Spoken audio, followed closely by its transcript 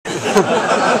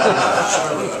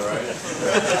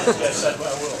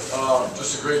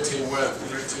Just a great team win.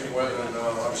 And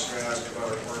obviously I asked about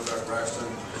our quarterback Braxton.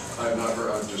 I have not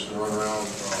heard. I've just been running around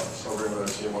celebrating with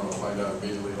our team. I'm going to find out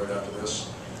immediately right after this.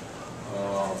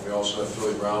 We also had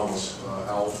Philly Brown was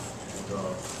out.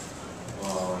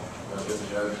 Got hit in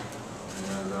the head,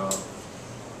 and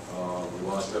we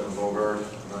lost Evan Bogard.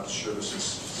 I'm not sure the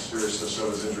seriousness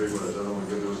of his injury, but it doesn't look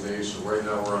good to his knee. So right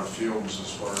now we're on fumes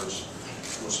as far as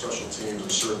special teams in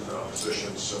certain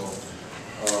positions. So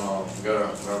we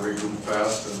got to regroup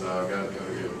fast and got to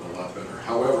get a lot better.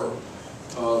 However,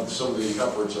 some of the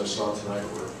efforts I saw tonight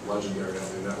were legendary.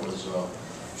 I mean, that was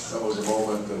a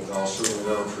moment that I'll certainly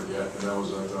never forget. And that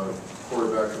was a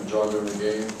quarterback from jogged in the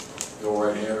game,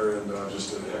 right-hander, and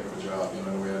just did a heck of a job.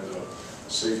 We had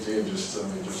safety and just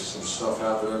some stuff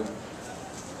happening.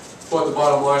 But the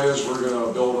bottom line is we're going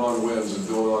to build on wins and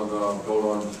build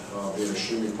on being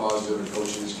extremely positive and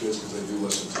coaching these kids because they do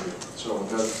listen to you. So with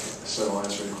that said, I'll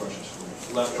answer any questions for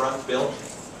me. Left front, Bill.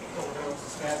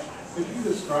 Could you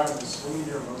describe the swing of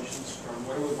your emotions from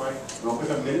what it was like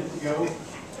with a minute to go?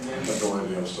 And then I have no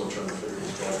idea. I'm still trying to figure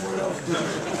this bad boy out.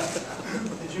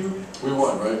 Did you? We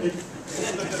won, right?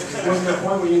 Wasn't that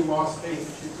one where you lost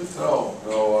faith? No.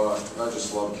 I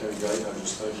just love Kenny Guyton. I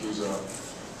just think he's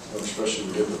especially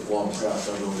to get the long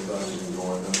pass. I really thought he was going to go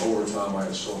in. And overtime, I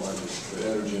had so much the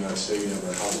energy in that stadium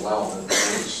and how loud that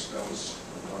was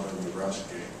in the Nebraska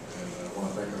game. And I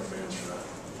want to thank our fans for that.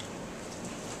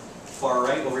 Far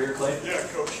right, over here, Clay. Yeah,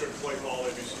 Coach Clay Hall,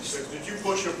 ABC6. Did you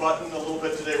push a button a little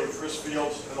bit today with Chris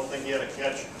Fields? I don't think he had a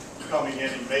catch coming in.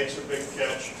 He makes a big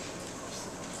catch.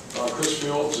 Chris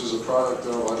Fields is a product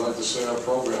of, I'd like to say, our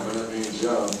program, and that means,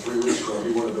 3 weeks ago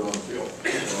he would have been on the field.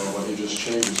 But he just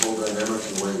changed his whole dynamic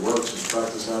and the way he works, his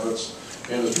practice habits,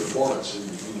 and his performance. He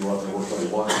knew out there worked like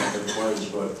he wanted to make plays,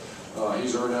 but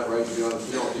he's earned that right to be on the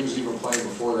field. He was even playing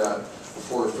before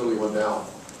Philly went down.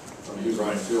 He was on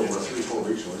the field for 3-4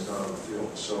 weeks when he's not on the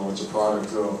field. So it's a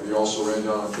product of, he also ran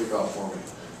down a kickoff for me.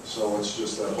 So it's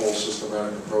just that whole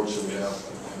systematic approach that we have,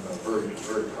 and I'm very,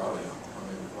 very proud of him. I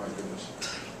mean, my goodness.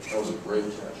 That was a great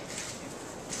catch.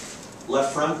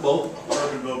 Left front, Bo.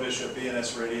 Urban Bishop,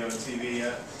 BNS Radio and TV.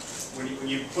 When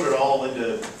you put it all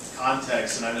into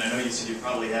context, and I know you said you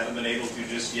probably haven't been able to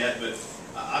just yet, but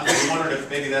I'm just wondering if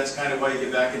maybe that's kind of why you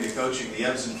get back into coaching, the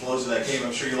ebbs and flows of that game.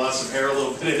 I'm sure you lost some hair a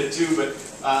little bit in it too, but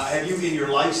have you in your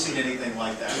life seen anything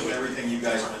like that with everything you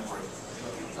guys went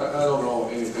through? I don't know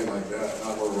anything like that,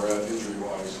 not where we're at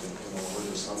injury-wise.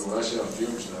 We're just, when I say on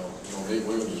fumes now, Nate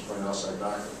Williams is playing outside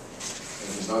backer. And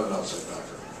he's not an outside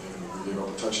backer, and we gave up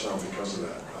a touchdown because of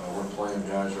that. We're playing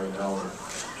guys right now that,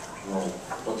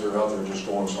 but they're out there just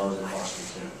going as hard as they possibly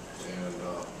can. And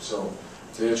so,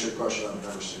 to answer your question, I've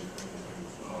never seen anything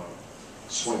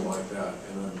swing like that.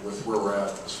 And then with where we're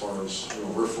at, as far as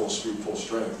we're full speed, full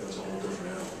strength, that's a whole different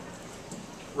animal.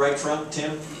 Right front,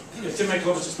 Tim. Yeah, Tim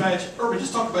Columbus Dispatch. Urban,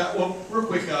 just talk about, well, real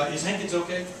quick, is Hankins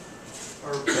okay?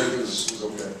 Or Hankins is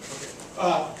okay.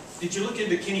 Okay. Did you look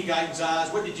into Kenny Guyton's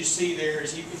eyes? What did you see there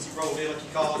as he rolled in, like you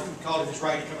called him his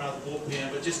righty coming out of the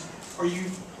bullpen? But just,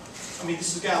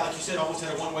 this is a guy, like you said, almost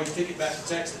had a one-way ticket back to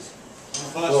Texas.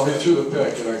 Well, he threw the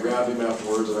pick, and I grabbed him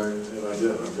afterwards, and I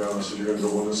did. I grabbed him and said, "You're going to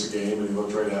go win this game," and he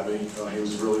looked right at me. He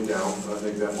was really down. I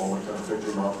think that moment kind of picked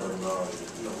him up, and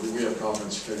we have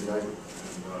confidence in Kenny Guyton.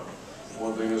 And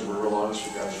one thing is, we're real honest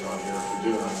with guys around here. If we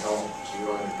do, I tell them, so we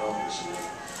don't have any confidence in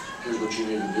them. Here's what you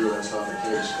need to do. That's not the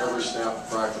case. Every snap of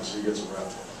practice, he gets a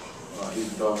rep. He's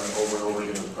done that over and over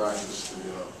again in practice.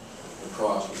 The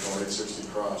cross, we call 860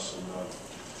 cross. And,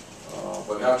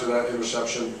 but after that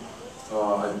interception,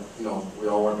 we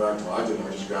all went back to him. I didn't. I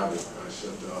just grabbed him. And I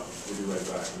said, "We'll be right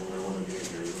back. We're going to win the game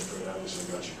here." He looked right at me and said,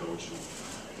 "I got you, coach."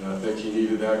 And I think he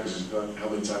needed that because how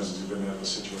many times has he been in this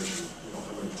situation?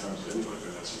 How many times has anybody been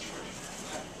in that situation?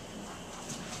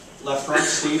 Left front,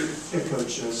 Steve. Hey,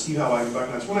 Coach. Steve Howard,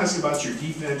 Buckeyes. I want to ask you about your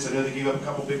defense. I know they gave up a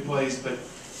couple big plays, but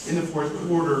in the fourth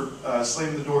quarter,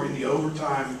 slamming the door in the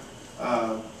overtime,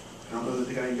 I don't know that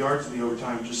they got any yards in the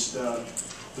overtime, just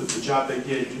the job they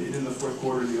did in the fourth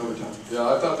quarter of the overtime.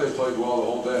 Yeah, I thought they played well the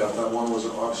whole day. I thought one was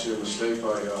obviously a mistake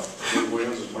by Nate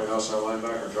Williams, who's playing outside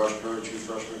linebacker. Josh Perry, true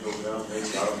freshman, goes down.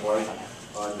 Nate's got to play.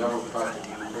 Never practiced.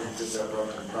 He couldn't get that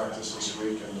rep in practice this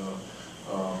week,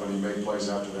 but he made plays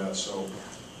after that. So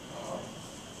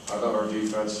I thought our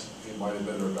defense, it might have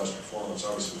been their best performance.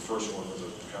 Obviously, the first one was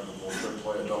a kind of a trick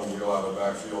play, a double wheel out of the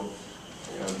backfield.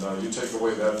 And you take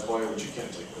away that play, which you can't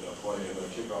take away that play, and a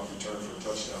kickoff return for a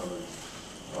touchdown, and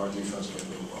our defense can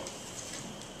do well.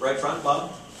 Right front,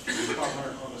 Bob.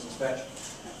 Columbus Dispatch.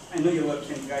 I know you love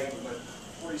Kenny Guyton, but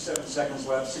 47 seconds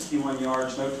left, 61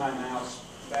 yards, no timeouts.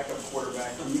 backup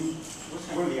quarterback.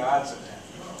 What are the odds of that?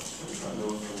 I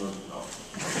knew it from the, no.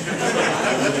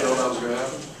 I didn't know that was gonna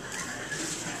happen.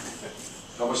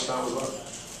 How much time was left?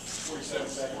 47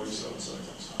 seconds. 47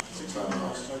 seconds. Six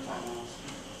timeouts. No timeouts.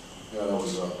 Yeah, that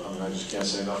was, I mean, I just can't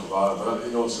say enough about it, but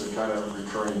you know, it's a kind of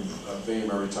recurring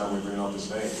theme every time we bring up his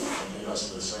name. I think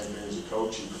that's the same thing as a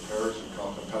coach. He prepares, we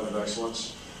call it competitive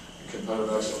excellence. And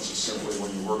competitive excellence is simply when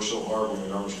you work so hard, when the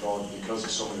numbers call, because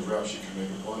of so many reps, you can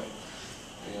make a play.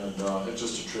 And it's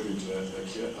just a tribute to that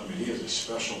kid. I mean, he is a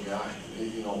special guy. He,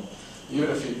 you know, even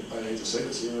if he, I hate to say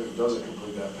this, even if he doesn't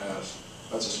complete that pass,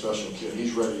 that's a special kid.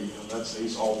 He's ready, and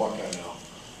he's all Buckeye now.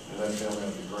 And that family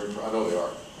has to be very proud. I know they are.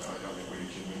 I mean, what are you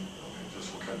kidding me? I mean,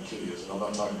 just what kind of kid he is. And I'm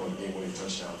not talking about a game-winning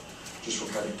touchdown. Just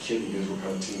what kind of kid he is, what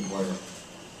kind of team player.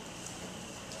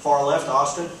 Far left,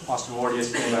 Austin. Austin Ward,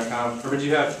 ESPN.com. Urban, do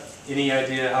you have any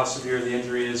idea how severe the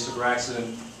injury is to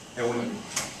Braxton? And when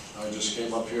I just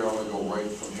came up here. I'm going to go right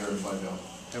from here and find out.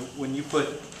 and when you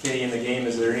put Kenny in the game,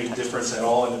 is there any difference at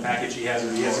all in the package he has,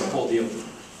 or he has a full deal?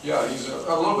 Yeah, he's a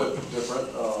little bit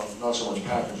different. Not so much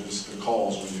packages, the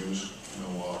calls we use. You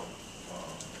know,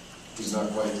 he's not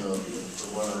quite the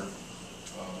runner.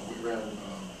 We ran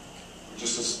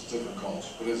just as different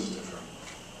calls, but it is different.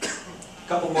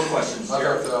 Couple more questions. I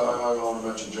Jared. want to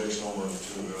mention Jake Snowman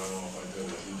too. I don't know if I did,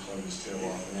 but he played his tail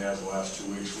off, and he has the last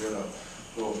 2 weeks. We had a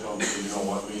little come to, you know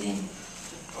what, meeting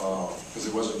because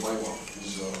he wasn't playing well.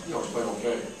 He's you know, he's playing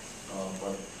okay,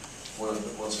 but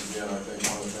once again, I think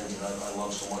one of the things that I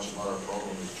love so much about our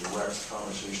program is direct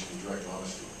conversation and direct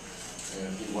honesty.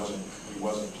 And he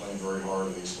wasn't playing very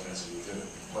hard in these slants, and he did it.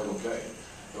 He played okay,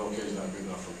 but okay is not good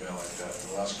enough for a guy like that. In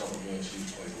the last couple of games, he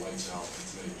played lights out, and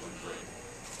today he played great.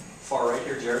 Far right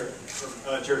here, Jared.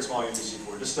 Jared Smalley,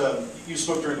 NBC4. Just you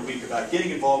spoke during the week about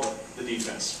getting involved with the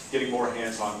defense, getting more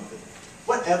hands-on with it.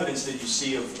 What evidence did you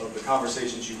see of the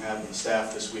conversations you had with the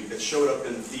staff this week that showed up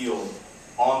in the field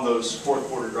on those fourth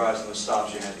quarter drives and those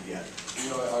stops you had to get? You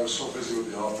know, I was so busy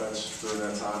with the offense during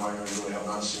that time, I really have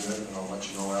not seen it, and I'll let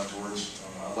you know afterwards.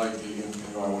 I like Deegan,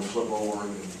 you know, I would flip over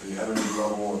and the energy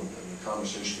level and the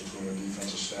conversation between the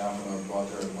defensive staff, and I would go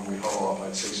out there, and when we huddle up,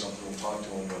 I'd say something and talk to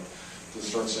them, but to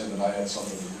start saying that I had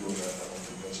something to do with that, I don't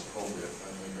think that's appropriate.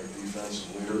 I think our defense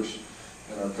and leaders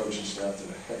and our coaching staff did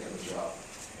a heck of a job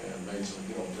and made some,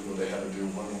 you know, did what they had to do.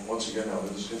 Once again, now,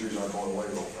 these injuries aren't going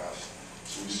away real fast,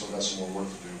 so we still got some more work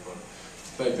to do, but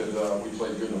I think that we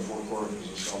played good in the fourth quarter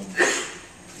because of some,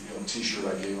 you know, T-shirt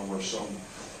I gave them or some,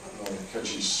 you know,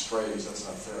 catchy sprays. That's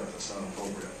not fair. That's not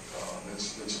appropriate.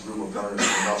 It's a group of guys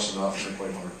that enough's enough to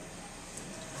play hard.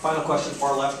 Final question,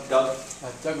 far left, Doug.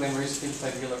 Doug Lamreese,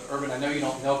 Inside Dealer. Urban, I know you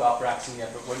don't know about Braxton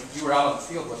yet, but when you were out on the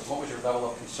field with him, what was your level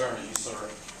of concern as you sort of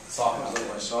saw him out Like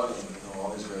there? my son, and you know, all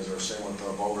these guys are saying with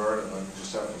Bogart, and I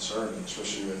just have concern, and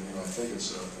especially, you know, I think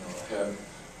it's you know, ahead,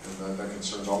 and that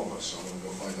concerns all of us. So I'm going to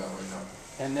go find out right now.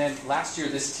 And then last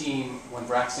year, this team, when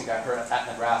Braxton got hurt at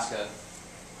Nebraska,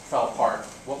 fell apart.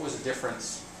 What was the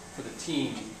difference for the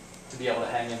team to be able to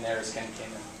hang in there as Kenny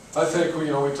came in? I think, you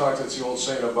know, we talked, it's the old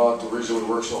saying about the reason we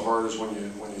work so hard is when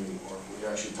you, or we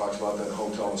actually talked about that in the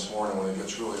hotel this morning, when it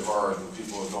gets really hard, and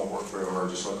people that don't work very hard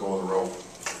just let go of the rope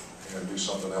and do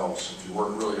something else. If you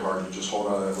work really hard, you just hold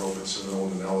on to that rope. It's an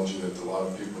old analogy that a lot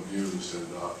of people have used, and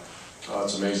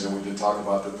it's amazing. We did talk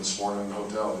about that this morning in the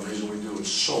hotel. The reason we do it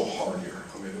so hard here,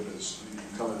 I mean, it is, you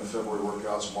come into February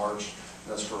workouts, March,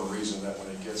 that's for a reason that when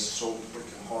it gets so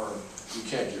freaking hard, you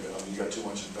can't give it up. You got too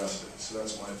much invested. So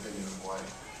that's my opinion of why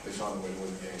they found a way to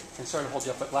win the game. And sorry to hold you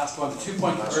up, but last one, the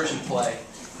two-point conversion play.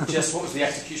 Just what was the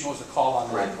execution? What was the call on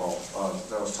that? Great call.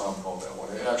 That was Tom called that one.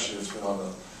 Actually, it's been on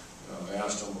the, I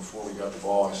asked him before we got the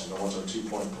ball, I said, what's our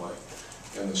two-point play?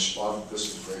 And the spot,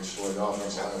 this is a great story, the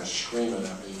offensive line was screaming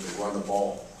at me to run the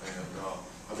ball. And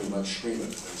I mean, like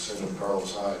screaming, and said to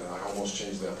Carlos Hyde, and I almost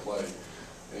changed that play.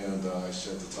 And I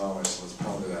said to Tom, I said, let's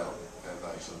pound it out. And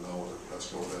I said, no, let's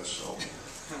go with this. So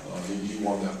he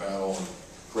won that battle. And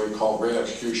great call, great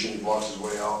execution. He blocks his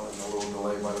way out, and a little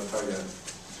delay by the tight end.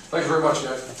 Thank you very much,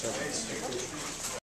 guys. That's right.